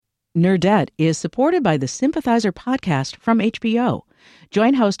Nerdette is supported by the Sympathizer podcast from HBO.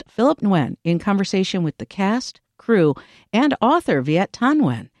 Join host Philip Nguyen in conversation with the cast, crew, and author Viet Thanh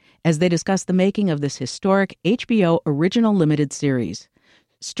Nguyen as they discuss the making of this historic HBO original limited series.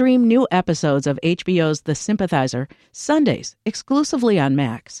 Stream new episodes of HBO's The Sympathizer Sundays exclusively on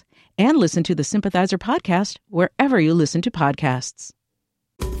Max, and listen to the Sympathizer podcast wherever you listen to podcasts.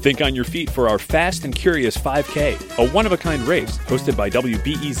 Think on your feet for our Fast and Curious 5K, a one-of-a-kind race hosted by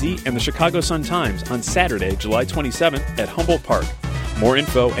WBEZ and the Chicago Sun-Times on Saturday, July 27th at Humboldt Park. More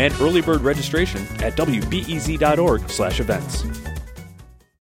info and early bird registration at wbez.org/events.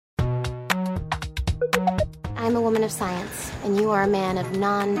 I'm a woman of science, and you are a man of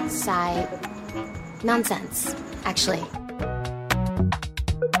nonsense, actually.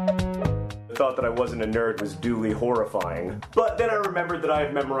 The thought that I wasn't a nerd was duly horrifying. But then I remembered that I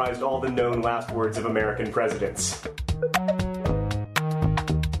had memorized all the known last words of American presidents.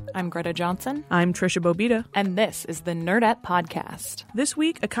 I'm Greta Johnson. I'm Trisha Bobita. And this is the Nerdette Podcast. This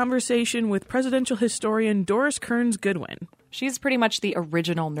week, a conversation with presidential historian Doris Kearns Goodwin. She's pretty much the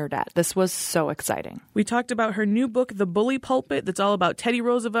original Nerdette. This was so exciting. We talked about her new book, The Bully Pulpit, that's all about Teddy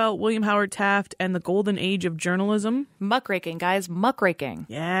Roosevelt, William Howard Taft, and the golden age of journalism. Muckraking, guys, muckraking.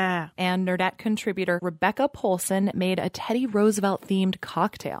 Yeah. And Nerdette contributor Rebecca Polson made a Teddy Roosevelt-themed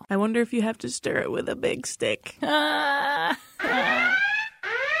cocktail. I wonder if you have to stir it with a big stick.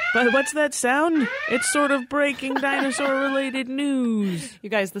 But what's that sound? It's sort of breaking dinosaur-related news. You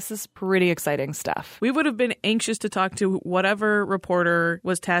guys, this is pretty exciting stuff. We would have been anxious to talk to whatever reporter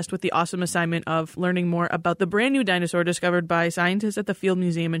was tasked with the awesome assignment of learning more about the brand new dinosaur discovered by scientists at the Field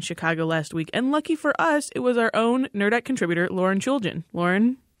Museum in Chicago last week. And lucky for us, it was our own Nerdette contributor, Lauren Chulgin.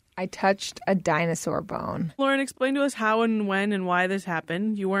 Lauren? I touched a dinosaur bone. Lauren, explain to us how and when and why this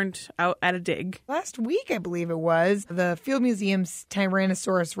happened. You weren't out at a dig. Last week, I believe it was, the Field Museum's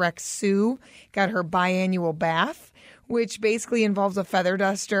Tyrannosaurus Rex Sue got her biannual bath, which basically involves a feather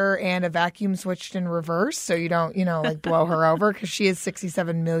duster and a vacuum switched in reverse so you don't, blow her over because she is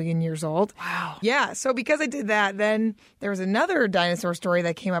 67 million years old. Wow. Yeah, so because I did that, then there was another dinosaur story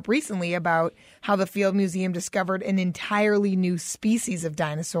that came up recently about how the Field Museum discovered an entirely new species of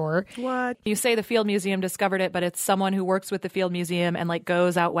dinosaur. What? You say the Field Museum discovered it, but it's someone who works with the Field Museum and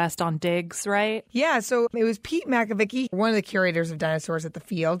goes out west on digs, right? Yeah, so it was Pete Makovicki, one of the curators of dinosaurs at the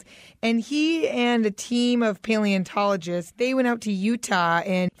Field, and he and a team of paleontologists, they went out to Utah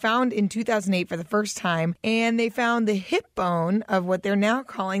and found in 2008 for the first time, and they found the hip bone of what they're now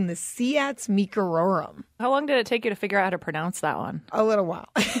calling the Seat's microrum. How long did it take you to figure out how to pronounce that one? A little while.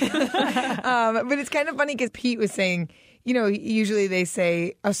 But it's kind of funny because Pete was saying, usually they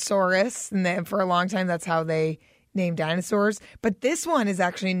say Asaurus, and then for a long time that's how they name dinosaurs. But this one is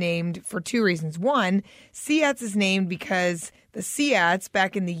actually named for two reasons. One, Seats is named because the Seats,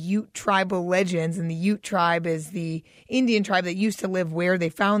 back in the Ute tribal legends, and the Ute tribe is the Indian tribe that used to live where they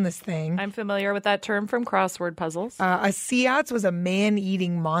found this thing. I'm familiar with that term from crossword puzzles. A Seats was a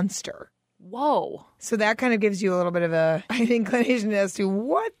man-eating monster. Whoa. So that kind of gives you a little bit of an inclination as to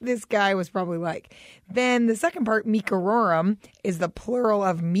what this guy was probably like. Then the second part, Microrum, is the plural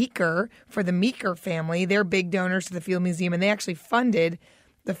of Meeker for the Meeker family. They're big donors to the Field Museum, and they actually funded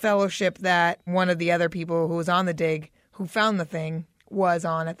the fellowship that one of the other people who was on the dig who found the thing was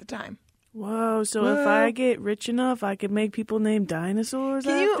on at the time. Whoa, so if I get rich enough, I could make people name dinosaurs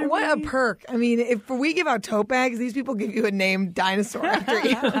after What me? a perk. I mean, if we give out tote bags, these people give you a named dinosaur after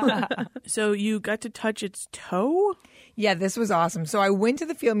you. So you got to touch its toe? Yeah, this was awesome. So I went to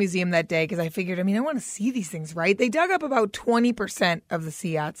the Field Museum that day because I figured, I want to see these things, right? They dug up about 20% of the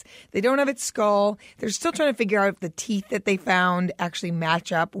Seats. They don't have its skull. They're still trying to figure out if the teeth that they found actually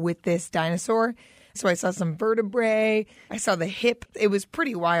match up with this dinosaur. So I saw some vertebrae. I saw the hip. It was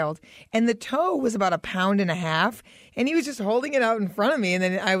pretty wild. And the toe was about 1.5 pounds. And he was just holding it out in front of me. And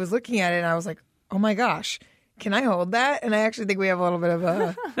then I was looking at it and I was like, oh my gosh, can I hold that? And I actually think we have a little bit of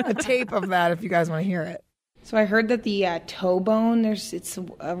a tape of that if you guys want to hear it. So I heard that the toe bone, it's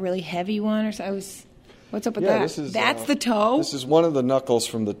a really heavy one. What's up with that? That's the toe? This is one of the knuckles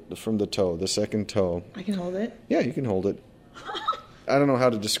from the toe, the second toe. I can hold it? Yeah, you can hold it. I don't know how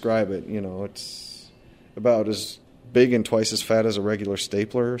to describe it. It's about as big and twice as fat as a regular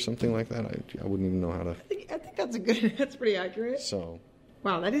stapler or something like that. I wouldn't even know how to. I think that's pretty accurate. So.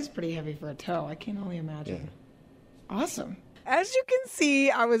 Wow, that is pretty heavy for a toe. I can only imagine. Yeah. Awesome. As you can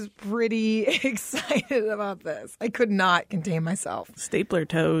see, I was pretty excited about this. I could not contain myself. Stapler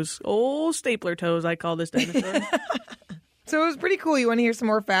toes. Old stapler toes, I call this dinosaur. So it was pretty cool. You want to hear some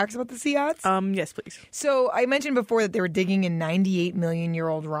more facts about the Seats? Yes, please. So I mentioned before that they were digging in 98 million year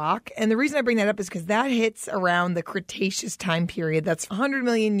old rock. And the reason I bring that up is because that hits around the Cretaceous time period. That's 100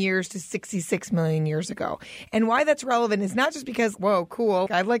 million years to 66 million years ago. And why that's relevant is not just because, whoa, cool,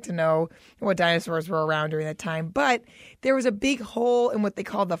 I'd like to know what dinosaurs were around during that time, but there was a big hole in what they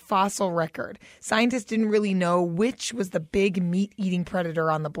call the fossil record. Scientists didn't really know which was the big meat-eating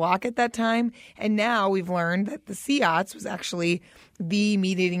predator on the block at that time. And now we've learned that the Seats was actually the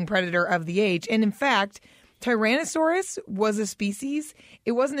meat-eating predator of the age. And in fact, Tyrannosaurus was a species.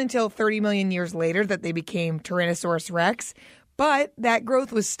 It wasn't until 30 million years later that they became Tyrannosaurus rex. But that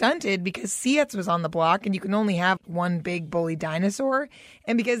growth was stunted because Seats was on the block and you can only have one big bully dinosaur.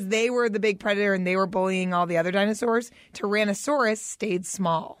 And because they were the big predator and they were bullying all the other dinosaurs, Tyrannosaurus stayed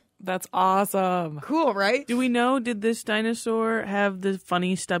small. That's awesome. Cool, right? Do we know, did this dinosaur have the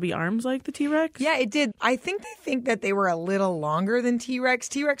funny stubby arms like the T-Rex? Yeah, it did. I think they think that they were a little longer than T-Rex.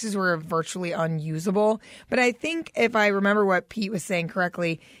 T-Rexes were virtually unusable. But I think if I remember what Pete was saying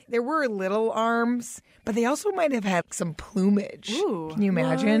correctly, there were little arms, but they also might have had some plumage. Ooh, can you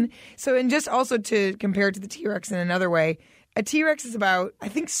imagine? So, and just also to compare it to the T-Rex in another way, a T-Rex is about, I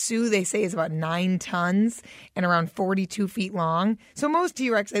think Sue, they say, is about 9 tons and around 42 feet long. So most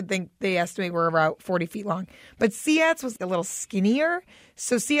T-Rex, I think they estimate, were about 40 feet long. But Seats was a little skinnier.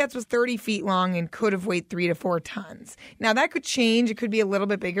 So Seats was 30 feet long and could have weighed 3 to 4 tons. Now that could change. It could be a little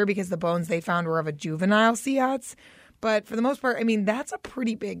bit bigger because the bones they found were of a juvenile Seats. But for the most part, I mean, that's a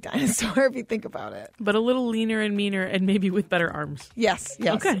pretty big dinosaur if you think about it. But a little leaner and meaner and maybe with better arms. Yes.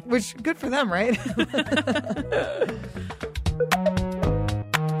 Okay. Which, good for them, right?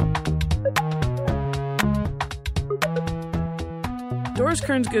 Doris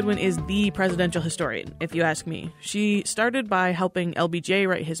Kearns Goodwin is the presidential historian, if you ask me. She started by helping LBJ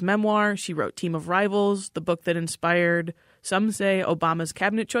write his memoir. She wrote Team of Rivals, the book that inspired, some say, Obama's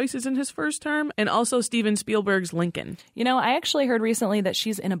cabinet choices in his first term, and also Steven Spielberg's Lincoln. You know, I actually heard recently that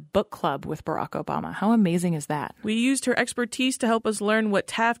she's in a book club with Barack Obama. How amazing is that? We used her expertise to help us learn what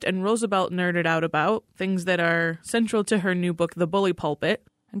Taft and Roosevelt nerded out about, things that are central to her new book, The Bully Pulpit.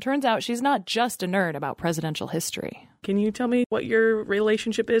 And turns out she's not just a nerd about presidential history. Can you tell me what your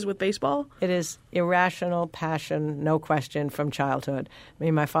relationship is with baseball? It is irrational passion, no question, from childhood. I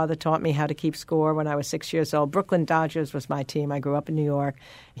mean, my father taught me how to keep score when I was 6 years old. Brooklyn Dodgers was my team. I grew up in New York.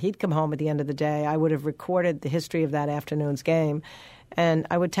 He'd come home at the end of the day. I would have recorded the history of that afternoon's game. And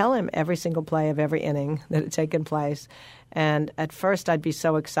I would tell him every single play of every inning that had taken place. And at first I'd be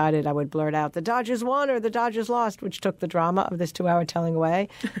so excited I would blurt out, the Dodgers won or the Dodgers lost, which took the drama of this 2-hour telling away.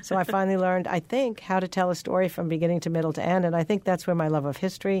 So I finally learned, I think, how to tell a story from beginning to middle to end. And I think that's where my love of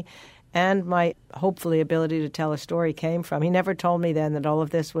history and my, hopefully, ability to tell a story came from. He never told me then that all of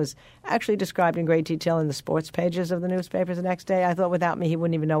this was actually described in great detail in the sports pages of the newspapers the next day. I thought without me, he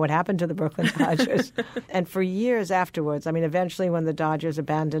wouldn't even know what happened to the Brooklyn Dodgers. And for years afterwards, I mean, eventually when the Dodgers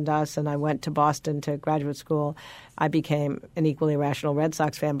abandoned us and I went to Boston to graduate school, I became an equally rational Red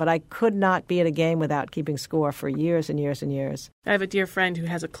Sox fan. But I could not be at a game without keeping score for years and years and years. I have a dear friend who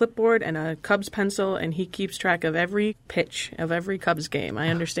has a clipboard and a Cubs pencil, and he keeps track of every pitch of every Cubs game. I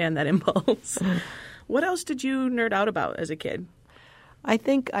understand that impulse. What else did you nerd out about as a kid? I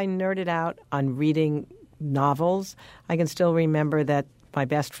think I nerded out on reading novels. I can still remember that my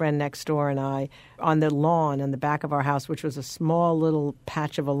best friend next door and I, on the lawn in the back of our house, which was a small little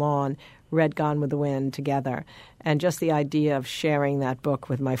patch of a lawn, read Gone with the Wind together. And just the idea of sharing that book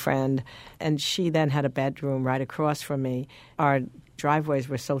with my friend. And she then had a bedroom right across from me. Our driveways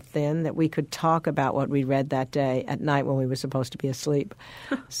were so thin that we could talk about what we read that day at night when we were supposed to be asleep.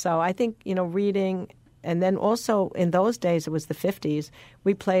 So I think, reading. And then also in those days, it was the 50s,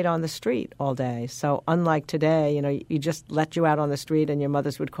 we played on the street all day. So unlike today, you just let you out on the street and your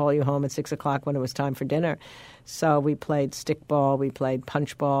mothers would call you home at 6 o'clock when it was time for dinner. So we played stickball, we played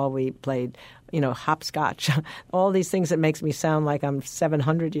punchball, we played, hopscotch, all these things that makes me sound like I'm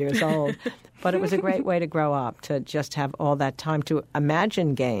 700 years old. But it was a great way to grow up, to just have all that time to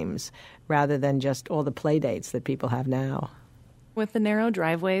imagine games rather than just all the play dates that people have now. With the narrow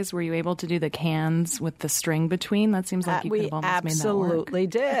driveways, were you able to do the cans with the string between? That seems like you could have almost made that work. We absolutely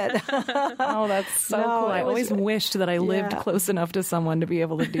did. Oh, that's so cool. I always wished that I lived close enough to someone to be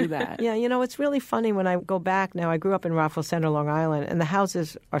able to do that. Yeah, it's really funny when I go back now. I grew up in Rockville Center, Long Island, and the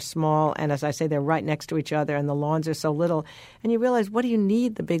houses are small, and as I say, they're right next to each other, and the lawns are so little. And you realize, what do you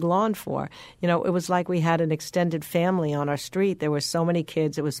need the big lawn for? It was like we had an extended family on our street. There were so many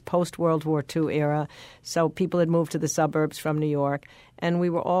kids. It was post-World War II era, so people had moved to the suburbs from New York. And we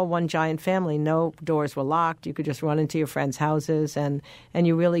were all one giant family. No doors were locked. You could just run into your friends' houses, and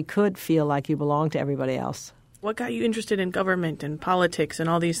you really could feel like you belonged to everybody else. What got you interested in government and politics and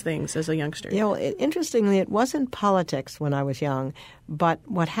all these things as a youngster? Yeah, well, interestingly, it wasn't politics when I was young. But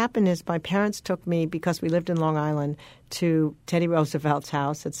what happened is my parents took me, because we lived in Long Island, to Teddy Roosevelt's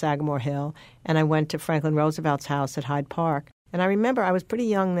house at Sagamore Hill, and I went to Franklin Roosevelt's house at Hyde Park. And I remember I was pretty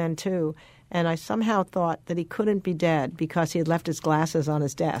young then, too, and I somehow thought that he couldn't be dead because he had left his glasses on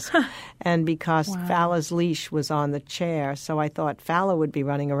his desk and because Fowler's leash was on the chair. So I thought Fowler would be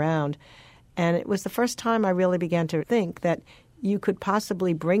running around. And it was the first time I really began to think that you could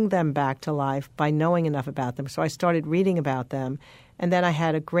possibly bring them back to life by knowing enough about them. So I started reading about them. And then I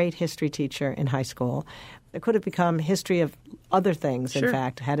had a great history teacher in high school. It could have become history of other things, in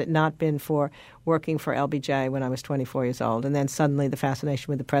fact, had it not been for working for LBJ when I was 24 years old. And then suddenly the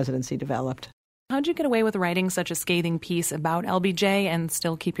fascination with the presidency developed. How'd you get away with writing such a scathing piece about LBJ and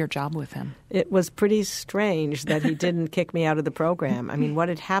still keep your job with him? It was pretty strange that he didn't kick me out of the program. I mean, what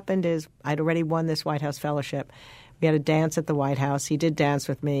had happened is I'd already won this White House fellowship. We had a dance at the White House. He did dance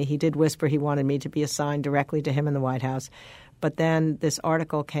with me. He did whisper he wanted me to be assigned directly to him in the White House. But then this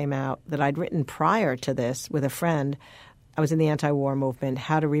article came out that I'd written prior to this with a friend. I was in the anti-war movement.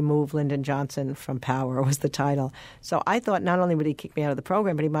 How to Remove Lyndon Johnson from Power was the title. So I thought not only would he kick me out of the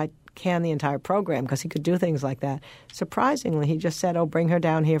program, but he might can the entire program because he could do things like that. Surprisingly, he just said, bring her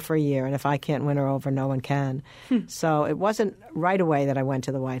down here for a year, and if I can't win her over, no one can. So it wasn't right away that I went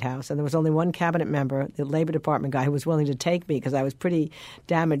to the White House, and there was only one cabinet member, the Labor Department guy, who was willing to take me because I was pretty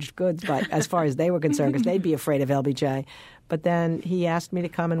damaged goods, but as far as they were concerned, because they'd be afraid of LBJ. But then he asked me to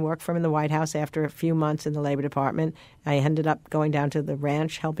come and work for him in the White House after a few months in the Labor Department. I ended up going down to the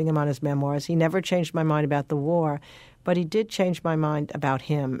ranch, helping him on his memoirs. He never changed my mind about the war, but he did change my mind about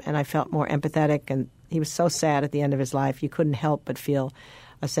him, and I felt more empathetic, and he was so sad at the end of his life. You couldn't help but feel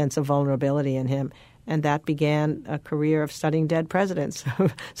a sense of vulnerability in him, and that began a career of studying dead presidents.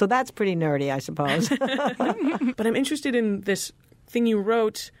 So that's pretty nerdy, I suppose. But I'm interested in this thing you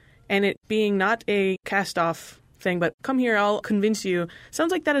wrote, and it being not a cast-off thing, but come here, I'll convince you.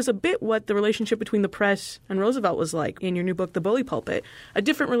 Sounds like that is a bit what the relationship between the press and Roosevelt was like in your new book, The Bully Pulpit. A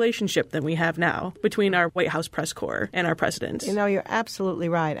different relationship than we have now between our White House press corps and our presidents. You know, you're absolutely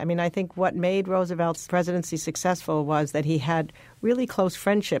right. I mean, I think what made Roosevelt's presidency successful was that he had really close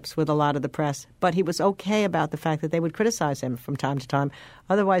friendships with a lot of the press, but he was okay about the fact that they would criticize him from time to time.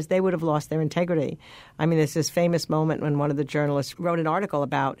 Otherwise, they would have lost their integrity. I mean, there's this famous moment when one of the journalists wrote an article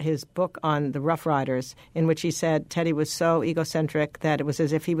about his book on the Rough Riders, in which he said Teddy was so egocentric that it was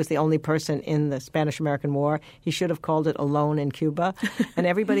as if he was the only person in the Spanish-American War. He should have called it Alone in Cuba. And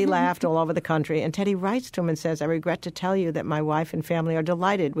everybody laughed all over the country. And Teddy writes to him and says, I regret to tell you that my wife and family are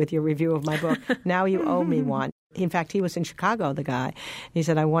delighted with your review of my book. Now you owe me one. In fact, he was in Chicago, the guy. He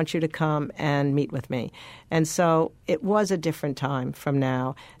said, I want you to come and meet with me. And so it was a different time from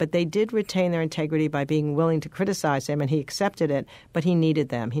now. But they did retain their integrity by being willing to criticize him, and he accepted it. But he needed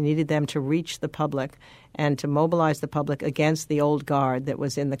them. He needed them to reach the public and to mobilize the public against the old guard that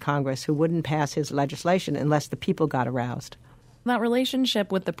was in the Congress who wouldn't pass his legislation unless the people got aroused. That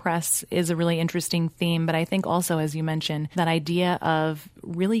relationship with the press is a really interesting theme, but I think also, as you mentioned, that idea of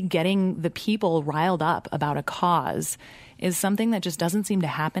really getting the people riled up about a cause is something that just doesn't seem to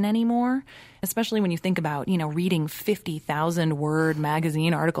happen anymore, especially when you think about, reading 50,000-word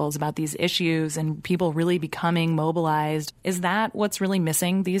magazine articles about these issues and people really becoming mobilized. Is that what's really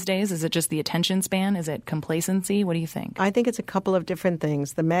missing these days? Is it just the attention span? Is it complacency? What do you think? I think it's a couple of different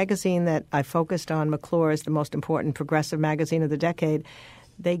things. The magazine that I focused on, McClure, is the most important progressive magazine of the decade.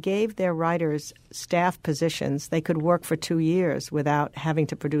 They gave their writers staff positions. They could work for 2 years without having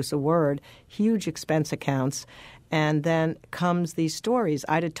to produce a word, huge expense accounts. And then comes these stories.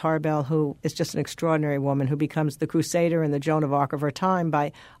 Ida Tarbell, who is just an extraordinary woman, who becomes the crusader and the Joan of Arc of her time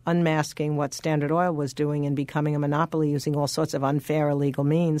by unmasking what Standard Oil was doing and becoming a monopoly using all sorts of unfair, illegal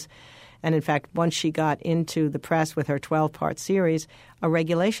means. And in fact, once she got into the press with her 12-part series, a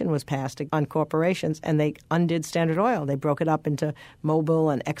regulation was passed on corporations, and they undid Standard Oil. They broke it up into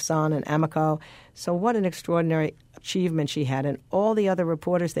Mobil and Exxon and Amoco. So what an extraordinary achievement she had. And all the other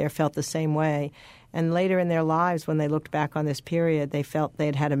reporters there felt the same way. And later in their lives, when they looked back on this period, they felt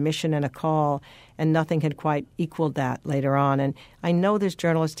they'd had a mission and a call, and nothing had quite equaled that later on. And I know there's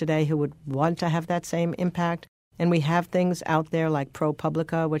journalists today who would want to have that same impact. And we have things out there like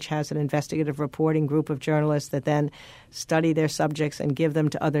ProPublica, which has an investigative reporting group of journalists that then study their subjects and give them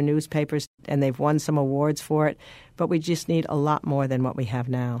to other newspapers, and they've won some awards for it. But we just need a lot more than what we have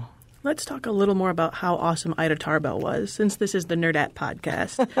now. Let's talk a little more about how awesome Ida Tarbell was, since this is the Nerdette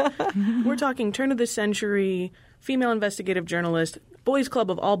podcast. We're talking turn of the century, female investigative journalist. boys' club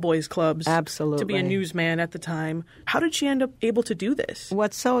of all boys' clubs. Absolutely. To be a newsman at the time. How did she end up able to do this?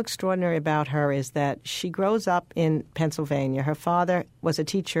 What's so extraordinary about her is that she grows up in Pennsylvania. Her father was a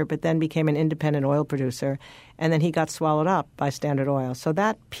teacher but then became an independent oil producer, and then he got swallowed up by Standard Oil. So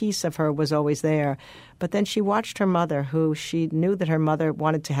that piece of her was always there. But then she watched her mother, who she knew that her mother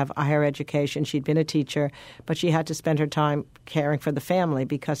wanted to have a higher education. She'd been a teacher, but she had to spend her time caring for the family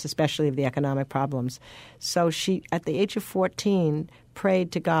because especially of the economic problems. So she, at the age of 14,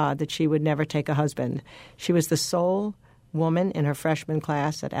 prayed to God that she would never take a husband. She was the sole woman in her freshman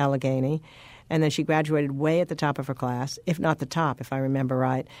class at Allegheny, and then she graduated way at the top of her class, if not the top, if I remember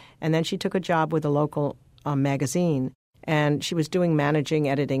right. And then she took a job with a local magazine, and she was doing managing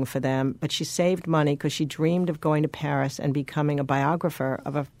editing for them, but she saved money because she dreamed of going to Paris and becoming a biographer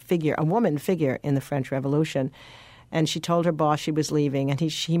of a woman figure in the French Revolution. And she told her boss she was leaving, and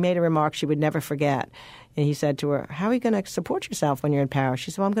he made a remark she would never forget. And he said to her, "How are you going to support yourself when you're in Paris?" She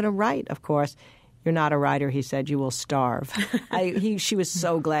said, "Well, I'm going to write, of course." "You're not a writer," he said. "You will starve." She was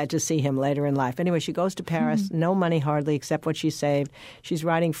so glad to see him later in life. Anyway, she goes to Paris, no money hardly except what she saved. She's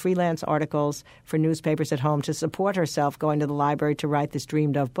writing freelance articles for newspapers at home to support herself, going to the library to write this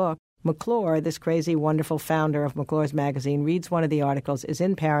dreamed-of book. McClure, this crazy, wonderful founder of McClure's magazine, reads one of the articles, is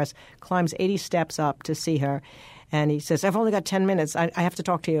in Paris, climbs 80 steps up to see her. And he says, "I've only got 10 minutes. I have to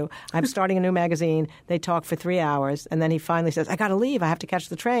talk to you. I'm starting a new magazine." They talk for 3 hours. And then he finally says, "I got to leave. I have to catch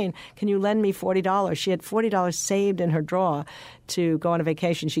the train. Can you lend me $40? She had $40 saved in her drawer to go on a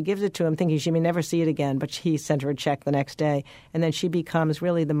vacation. She gives it to him thinking she may never see it again, but he sent her a check the next day. And then she becomes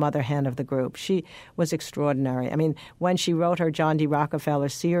really the mother hen of the group. She was extraordinary. I mean, when she wrote her John D. Rockefeller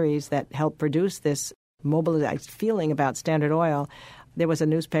series that helped produce this mobilized feeling about Standard Oil, there was a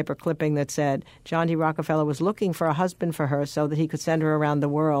newspaper clipping that said John D. Rockefeller was looking for a husband for her so that he could send her around the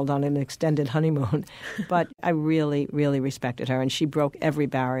world on an extended honeymoon. But I really, really respected her, and she broke every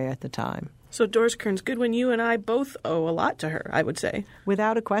barrier at the time. So Doris Kearns Goodwin, you and I both owe a lot to her, I would say.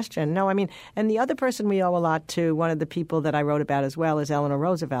 Without a question. No, I mean, and the other person we owe a lot to, one of the people that I wrote about as well, is Eleanor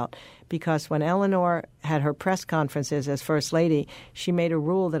Roosevelt. Because when Eleanor had her press conferences as First Lady, she made a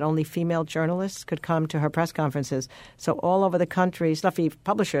rule that only female journalists could come to her press conferences. So all over the country, stuffy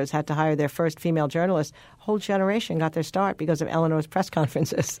publishers had to hire their first female journalist. A whole generation got their start because of Eleanor's press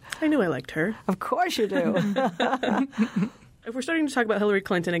conferences. I knew I liked her. Of course you do. If we're starting to talk about Hillary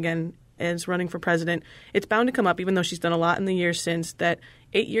Clinton again as running for president, it's bound to come up, even though she's done a lot in the years since, that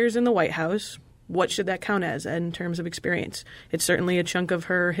 8 years in the White House, what should that count as in terms of experience? It's certainly a chunk of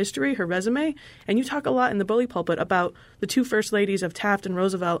her history, her resume. And you talk a lot in the Bully Pulpit about the two first ladies of Taft and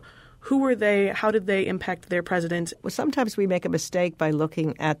Roosevelt. Who were they? How did they impact their presidents? Well, sometimes we make a mistake by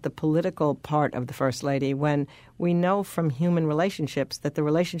looking at the political part of the First Lady when we know from human relationships that the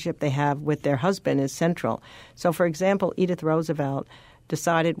relationship they have with their husband is central. So, for example, Edith Roosevelt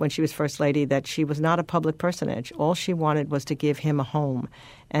decided when she was First Lady that she was not a public personage. All she wanted was to give him a home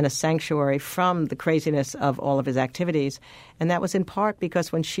and a sanctuary from the craziness of all of his activities. And that was in part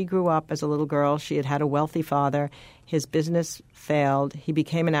because when she grew up as a little girl, she had had a wealthy father. His business failed. He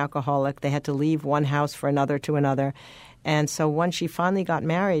became an alcoholic. They had to leave one house for another to another. And so when she finally got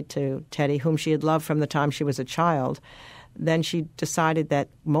married to Teddy, whom she had loved from the time she was a child, then she decided that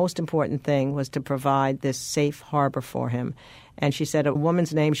most important thing was to provide this safe harbor for him. And she said a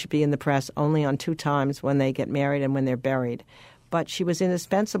woman's name should be in the press only on 2 times, when they get married and when they're buried. But she was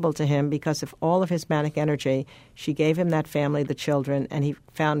indispensable to him because of all of his manic energy. She gave him that family, the children, and he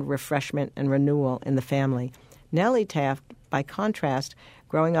found refreshment and renewal in the family. Nellie Taft, by contrast,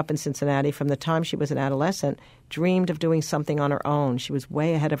 growing up in Cincinnati from the time she was an adolescent, dreamed of doing something on her own. She was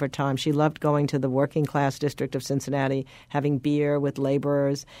way ahead of her time. She loved going to the working class district of Cincinnati, having beer with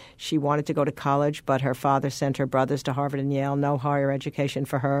laborers. She wanted to go to college, but her father sent her brothers to Harvard and Yale, no higher education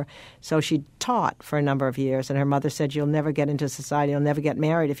for her. So she taught for a number of years, and her mother said, "You'll never get into society, you'll never get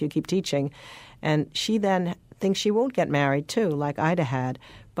married if you keep teaching." And she then thinks she won't get married, too, like Ida had.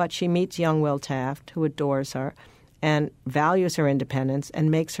 But she meets young Will Taft, who adores her and values her independence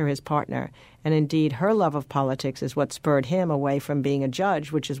and makes her his partner. And indeed, her love of politics is what spurred him away from being a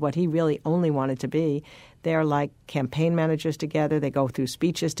judge, which is what he really only wanted to be. They're like campaign managers together. They go through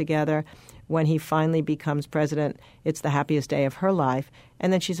speeches together. When he finally becomes president, it's the happiest day of her life.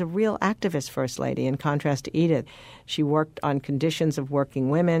 And then she's a real activist First Lady, in contrast to Edith. She worked on conditions of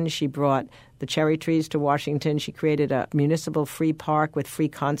working women. She brought the cherry trees to Washington. She created a municipal free park with free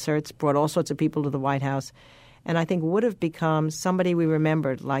concerts, brought all sorts of people to the White House, and I think would have become somebody we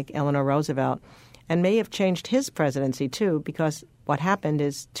remembered like Eleanor Roosevelt, and may have changed his presidency too, because what happened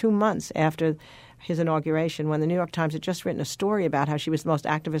is 2 months after his inauguration, when the New York Times had just written a story about how she was the most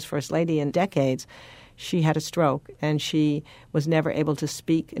activist first lady in decades, she had a stroke, and she was never able to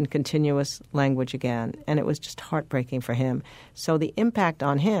speak in continuous language again. And it was just heartbreaking for him. So the impact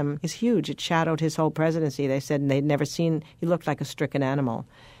on him is huge. It shadowed his whole presidency. They said they'd never seen, he looked like a stricken animal.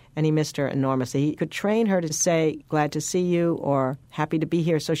 And he missed her enormously. He could train her to say, glad to see you, or happy to be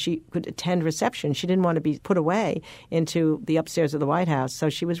here, so she could attend reception. She didn't want to be put away into the upstairs of the White House. So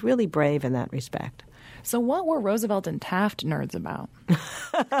she was really brave in that respect. So what were Roosevelt and Taft nerds about?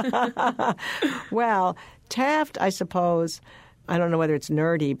 Well, Taft, I suppose, I don't know whether it's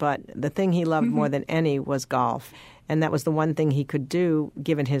nerdy, but the thing he loved more than any was golf. And that was the one thing he could do,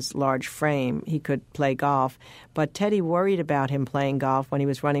 given his large frame. He could play golf. But Teddy worried about him playing golf when he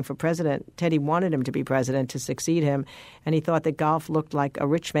was running for president. Teddy wanted him to be president to succeed him, and he thought that golf looked like a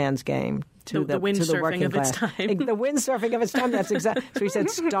rich man's game. To the windsurfing of its time. The windsurfing of its time, that's exactly. So he said,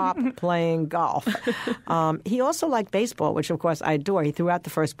 stop playing golf. He also liked baseball, which, of course, I adore. He threw out the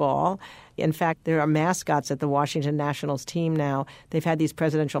first ball. In fact, there are mascots at the Washington Nationals team now. They've had these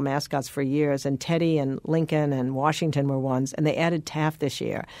presidential mascots for years, and Teddy and Lincoln and Washington were ones, and they added Taft this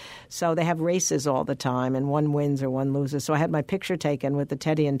year. So they have races all the time, and one wins or one loses. So I had my picture taken with the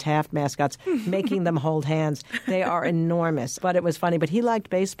Teddy and Taft mascots, making them hold hands. They are enormous, but it was funny. But he liked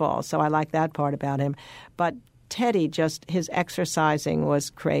baseball, so I liked that part about him. But Teddy, just his exercising was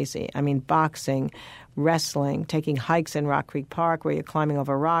crazy. I mean, boxing, wrestling, taking hikes in Rock Creek Park where you're climbing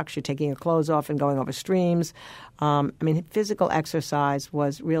over rocks, you're taking your clothes off and going over streams. Physical exercise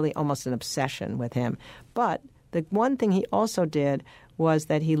was really almost an obsession with him. But the one thing he also did was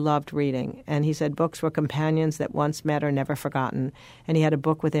that he loved reading. And he said books were companions that once met are never forgotten. And he had a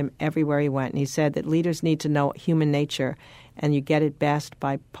book with him everywhere he went. And he said that leaders need to know human nature, and you get it best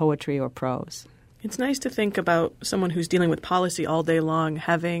by poetry or prose. It's nice to think about someone who's dealing with policy all day long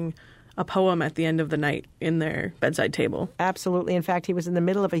having a poem at the end of the night in their bedside table. Absolutely. In fact, he was in the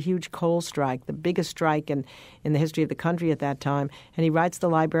middle of a huge coal strike, the biggest strike in the history of the country at that time. And he writes the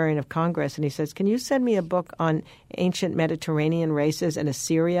Librarian of Congress, and he says, can you send me a book on ancient Mediterranean races and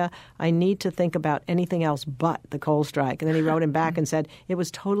Assyria? I need to think about anything else but the coal strike. And then he wrote him back and said, it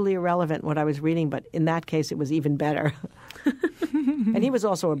was totally irrelevant what I was reading, but in that case, it was even better. And he was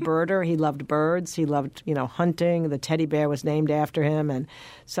also a birder. He loved birds. He loved, hunting. The teddy bear was named after him. And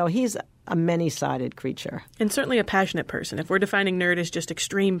so he's a many-sided creature. And certainly a passionate person. If we're defining nerd as just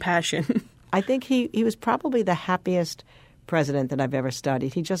extreme passion. I think he was probably the happiest president that I've ever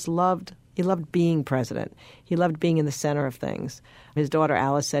studied. He just loved being president. He loved being in the center of things. His daughter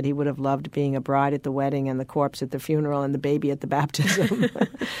Alice said he would have loved being a bride at the wedding and the corpse at the funeral and the baby at the baptism.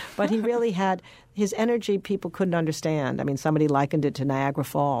 But he really had his energy people couldn't understand. I mean, somebody likened it to Niagara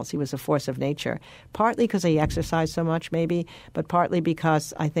Falls. He was a force of nature, partly because he exercised so much maybe, but partly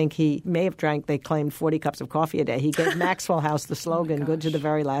because I think he may have drank, they claimed, 40 cups of coffee a day. He gave Maxwell House the slogan, good to the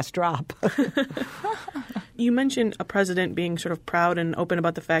very last drop. You mentioned a president being sort of proud and open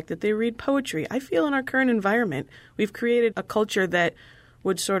about the fact that they read poetry. I feel in our current environment, we've created a culture that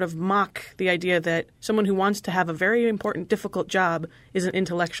would sort of mock the idea that someone who wants to have a very important, difficult job is an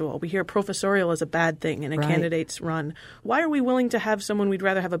intellectual. We hear professorial as a bad thing in a candidate's run. Why are we willing to have someone we'd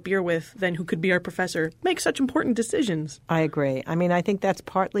rather have a beer with than who could be our professor make such important decisions? I agree. I mean, I think that's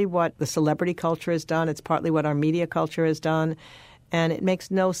partly what the celebrity culture has done. It's partly what our media culture has done. And it makes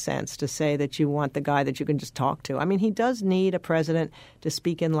no sense to say that you want the guy that you can just talk to. I mean, he does need a president to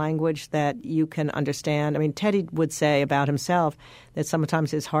speak in language that you can understand. I mean, Teddy would say about himself that sometimes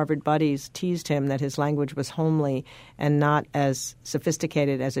his Harvard buddies teased him that his language was homely and not as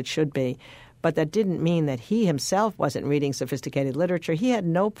sophisticated as it should be. But that didn't mean that he himself wasn't reading sophisticated literature. He had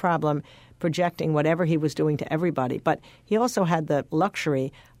no problem projecting whatever he was doing to everybody. But he also had the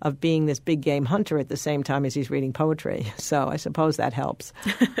luxury of being this big game hunter at the same time as he's reading poetry. So I suppose that helps.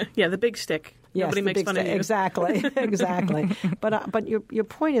 Yeah, the big stick. Yes, nobody makes fun of you. Exactly, exactly. But your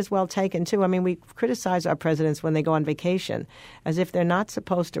point is well taken, too. I mean, we criticize our presidents when they go on vacation as if they're not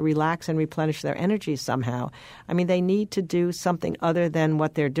supposed to relax and replenish their energy somehow. I mean, they need to do something other than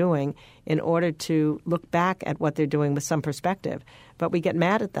what they're doing in order to look back at what they're doing with some perspective. But we get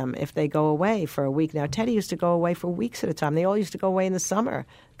mad at them if they go away for a week. Now, Teddy used to go away for weeks at a time. They all used to go away in the summer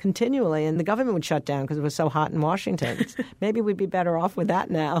continually, and the government would shut down because it was so hot in Washington. Maybe we'd be better off with that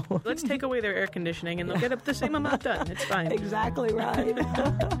now. Let's take away their air conditioning, and they'll get up the same amount done. It's fine. Exactly right.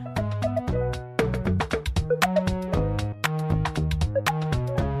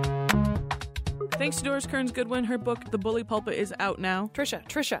 Thanks to Doris Kearns Goodwin. Her book, The Bully Pulpit, is out now.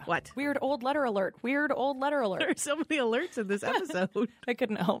 Trisha. What? Weird old letter alert. There are so many alerts in this episode. I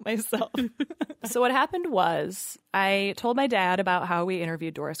couldn't help myself. So what happened was I told my dad about how we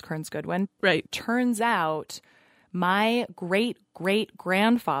interviewed Doris Kearns Goodwin. Right. Turns out my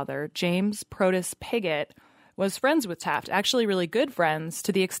great-great-grandfather, James Protus Pigott, was friends with Taft, actually really good friends,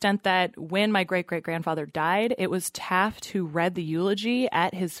 to the extent that when my great-great-grandfather died, it was Taft who read the eulogy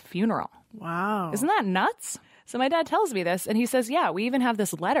at his funeral. Wow. Isn't that nuts? So my dad tells me this, and he says, yeah, we even have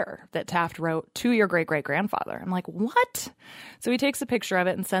this letter that Taft wrote to your great-great-grandfather. I'm like, what? So he takes a picture of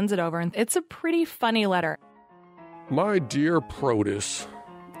it and sends it over, and it's a pretty funny letter. My dear Protus,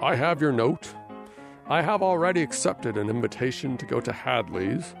 I have your note. I have already accepted an invitation to go to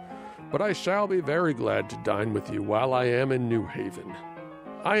Hadley's, but I shall be very glad to dine with you while I am in New Haven.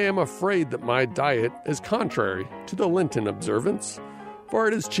 I am afraid that my diet is contrary to the Lenten observance, for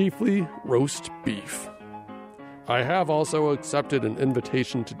it is chiefly roast beef. I have also accepted an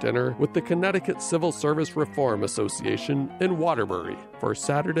invitation to dinner with the Connecticut Civil Service Reform Association in Waterbury for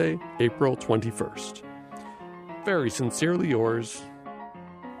Saturday, April 21st. Very sincerely yours,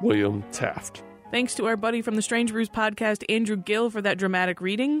 William Taft. Thanks to our buddy from the Strange Brews podcast, Andrew Gill, for that dramatic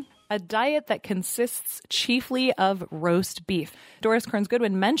reading. A diet that consists chiefly of roast beef. Doris Kearns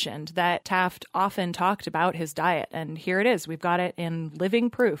Goodwin mentioned that Taft often talked about his diet, and here it is. We've got it in living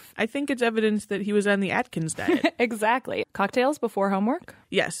proof. I think it's evidence that he was on the Atkins diet. Exactly. Cocktails before homework?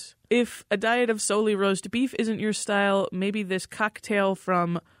 Yes. If a diet of solely roast beef isn't your style, maybe this cocktail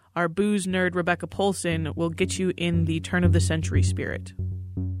from our booze nerd Rebecca Polson will get you in the turn-of-the-century spirit.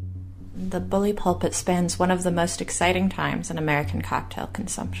 The Bully Pulpit spans one of the most exciting times in American cocktail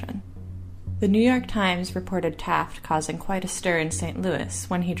consumption. The New York Times reported Taft causing quite a stir in St. Louis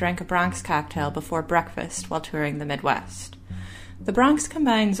when he drank a Bronx cocktail before breakfast while touring the Midwest. The Bronx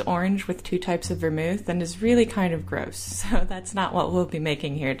combines orange with 2 types of vermouth and is really kind of gross, so that's not what we'll be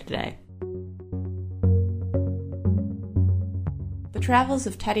making here today. The travels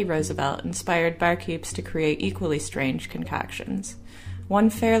of Teddy Roosevelt inspired barkeeps to create equally strange concoctions. One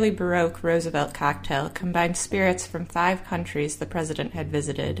fairly Baroque Roosevelt cocktail combined spirits from 5 countries the president had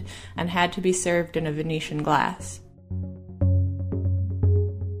visited and had to be served in a Venetian glass.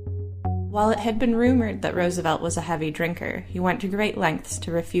 While it had been rumored that Roosevelt was a heavy drinker, he went to great lengths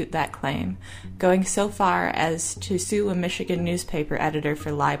to refute that claim, going so far as to sue a Michigan newspaper editor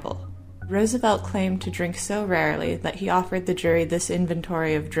for libel. Roosevelt claimed to drink so rarely that he offered the jury this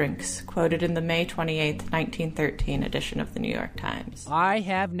inventory of drinks, quoted in the May 28, 1913 edition of the New York Times. I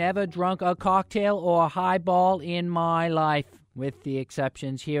have never drunk a cocktail or highball in my life, with the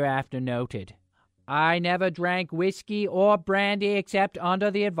exceptions hereafter noted. I never drank whiskey or brandy except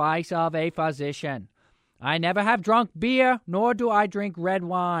under the advice of a physician. I never have drunk beer, nor do I drink red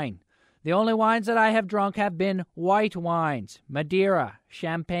wine. The only wines that I have drunk have been white wines, Madeira,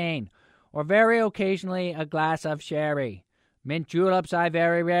 champagne, or very occasionally a glass of sherry. Mint juleps I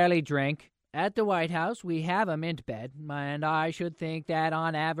very rarely drink. At the White House, we have a mint bed, and I should think that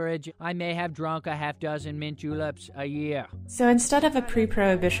on average I may have drunk a half-dozen mint juleps a year. So instead of a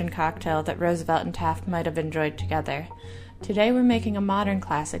pre-Prohibition cocktail that Roosevelt and Taft might have enjoyed together, today we're making a modern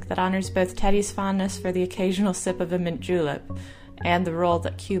classic that honors both Teddy's fondness for the occasional sip of a mint julep and the role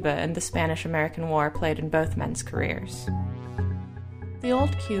that Cuba and the Spanish-American War played in both men's careers. The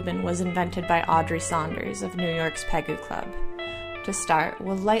Old Cuban was invented by Audrey Saunders of New York's Pegu Club. To start,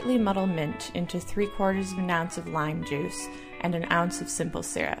 we'll lightly muddle mint into 3/4 of an ounce of lime juice and an ounce of simple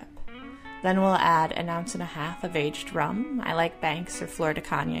syrup. Then we'll add 1.5 ounces of aged rum, I like Banks or Flor de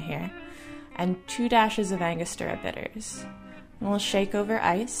Caña here, and 2 dashes of Angostura bitters. And we'll shake over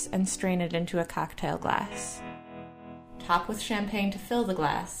ice and strain it into a cocktail glass. Top with champagne to fill the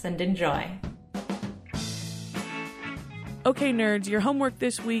glass and enjoy. Okay, nerds, your homework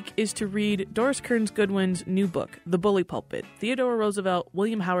this week is to read Doris Kearns Goodwin's new book, The Bully Pulpit, Theodore Roosevelt,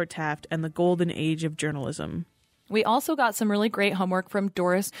 William Howard Taft, and the Golden Age of Journalism. We also got some really great homework from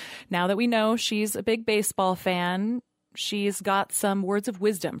Doris. Now that we know she's a big baseball fan, she's got some words of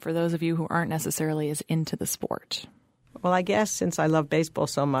wisdom for those of you who aren't necessarily as into the sport. Well, I guess since I love baseball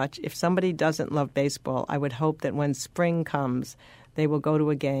so much, if somebody doesn't love baseball, I would hope that when spring comes, they will go to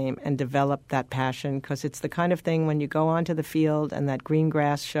a game and develop that passion, because it's the kind of thing when you go onto the field and that green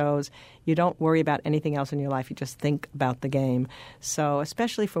grass shows, you don't worry about anything else in your life. You just think about the game. So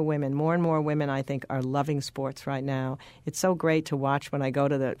especially for women, more and more women, I think, are loving sports right now. It's so great to watch when I go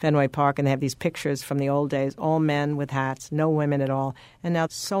to the Fenway Park and they have these pictures from the old days, all men with hats, no women at all. And now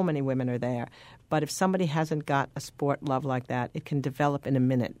so many women are there. But if somebody hasn't got a sport love like that, it can develop in a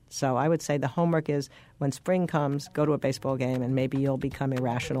minute. So I would say the homework is when spring comes, go to a baseball game and maybe you'll become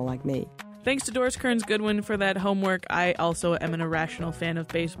irrational like me. Thanks to Doris Kearns Goodwin for that homework. I also am an irrational fan of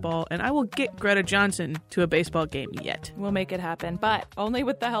baseball, and I will get Greta Johnson to a baseball game yet. We'll make it happen, but only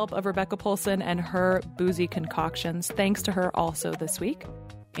with the help of Rebecca Polson and her boozy concoctions. Thanks to her also this week.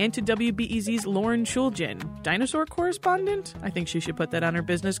 And to WBEZ's Lauren Shulgin, dinosaur correspondent? I think she should put that on her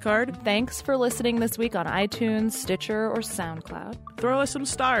business card. Thanks for listening this week on iTunes, Stitcher, or SoundCloud. Throw us some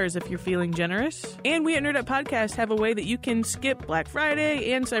stars if you're feeling generous. And we at Nerdette Podcast have a way that you can skip Black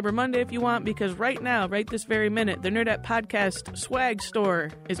Friday and Cyber Monday if you want, because right now, right this very minute, the Nerdette Podcast swag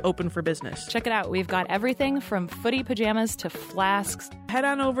store is open for business. Check it out. We've got everything from footy pajamas to flasks. Head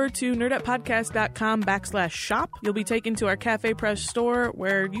on over to nerdettepodcast.com/shop. You'll be taken to our Cafe Press store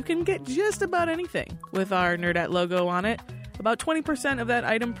where you can get just about anything with our Nerdette logo on it. About 20% of that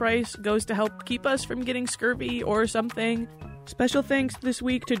item price goes to help keep us from getting scurvy or something. Special thanks this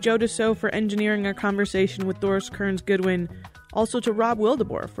week to Joe Dassault for engineering our conversation with Doris Kearns Goodwin. Also to Rob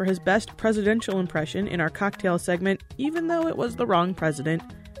Wildeboer for his best presidential impression in our cocktail segment, even though it was the wrong president.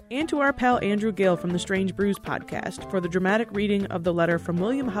 And to our pal Andrew Gale from the Strange Brews podcast for the dramatic reading of the letter from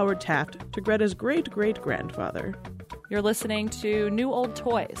William Howard Taft to Greta's great-great-grandfather. You're listening to New Old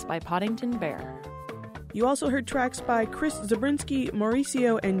Toys by Poddington Bear. You also heard tracks by Chris Zabriskie,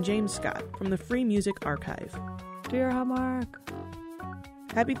 Mauricio, and James Scott from the Free Music Archive. Do your homework.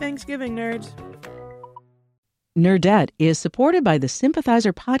 Happy Thanksgiving, nerds. Nerdette is supported by the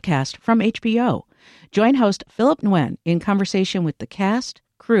Sympathizer podcast from HBO. Join host Philip Nguyen in conversation with the cast,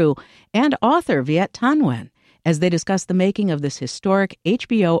 crew, and author Viet Thanh Nguyen as they discuss the making of this historic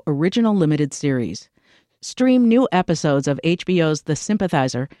HBO original limited series. Stream new episodes of HBO's The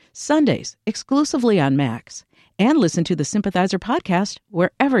Sympathizer Sundays exclusively on Max, and listen to the Sympathizer podcast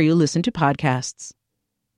wherever you listen to podcasts.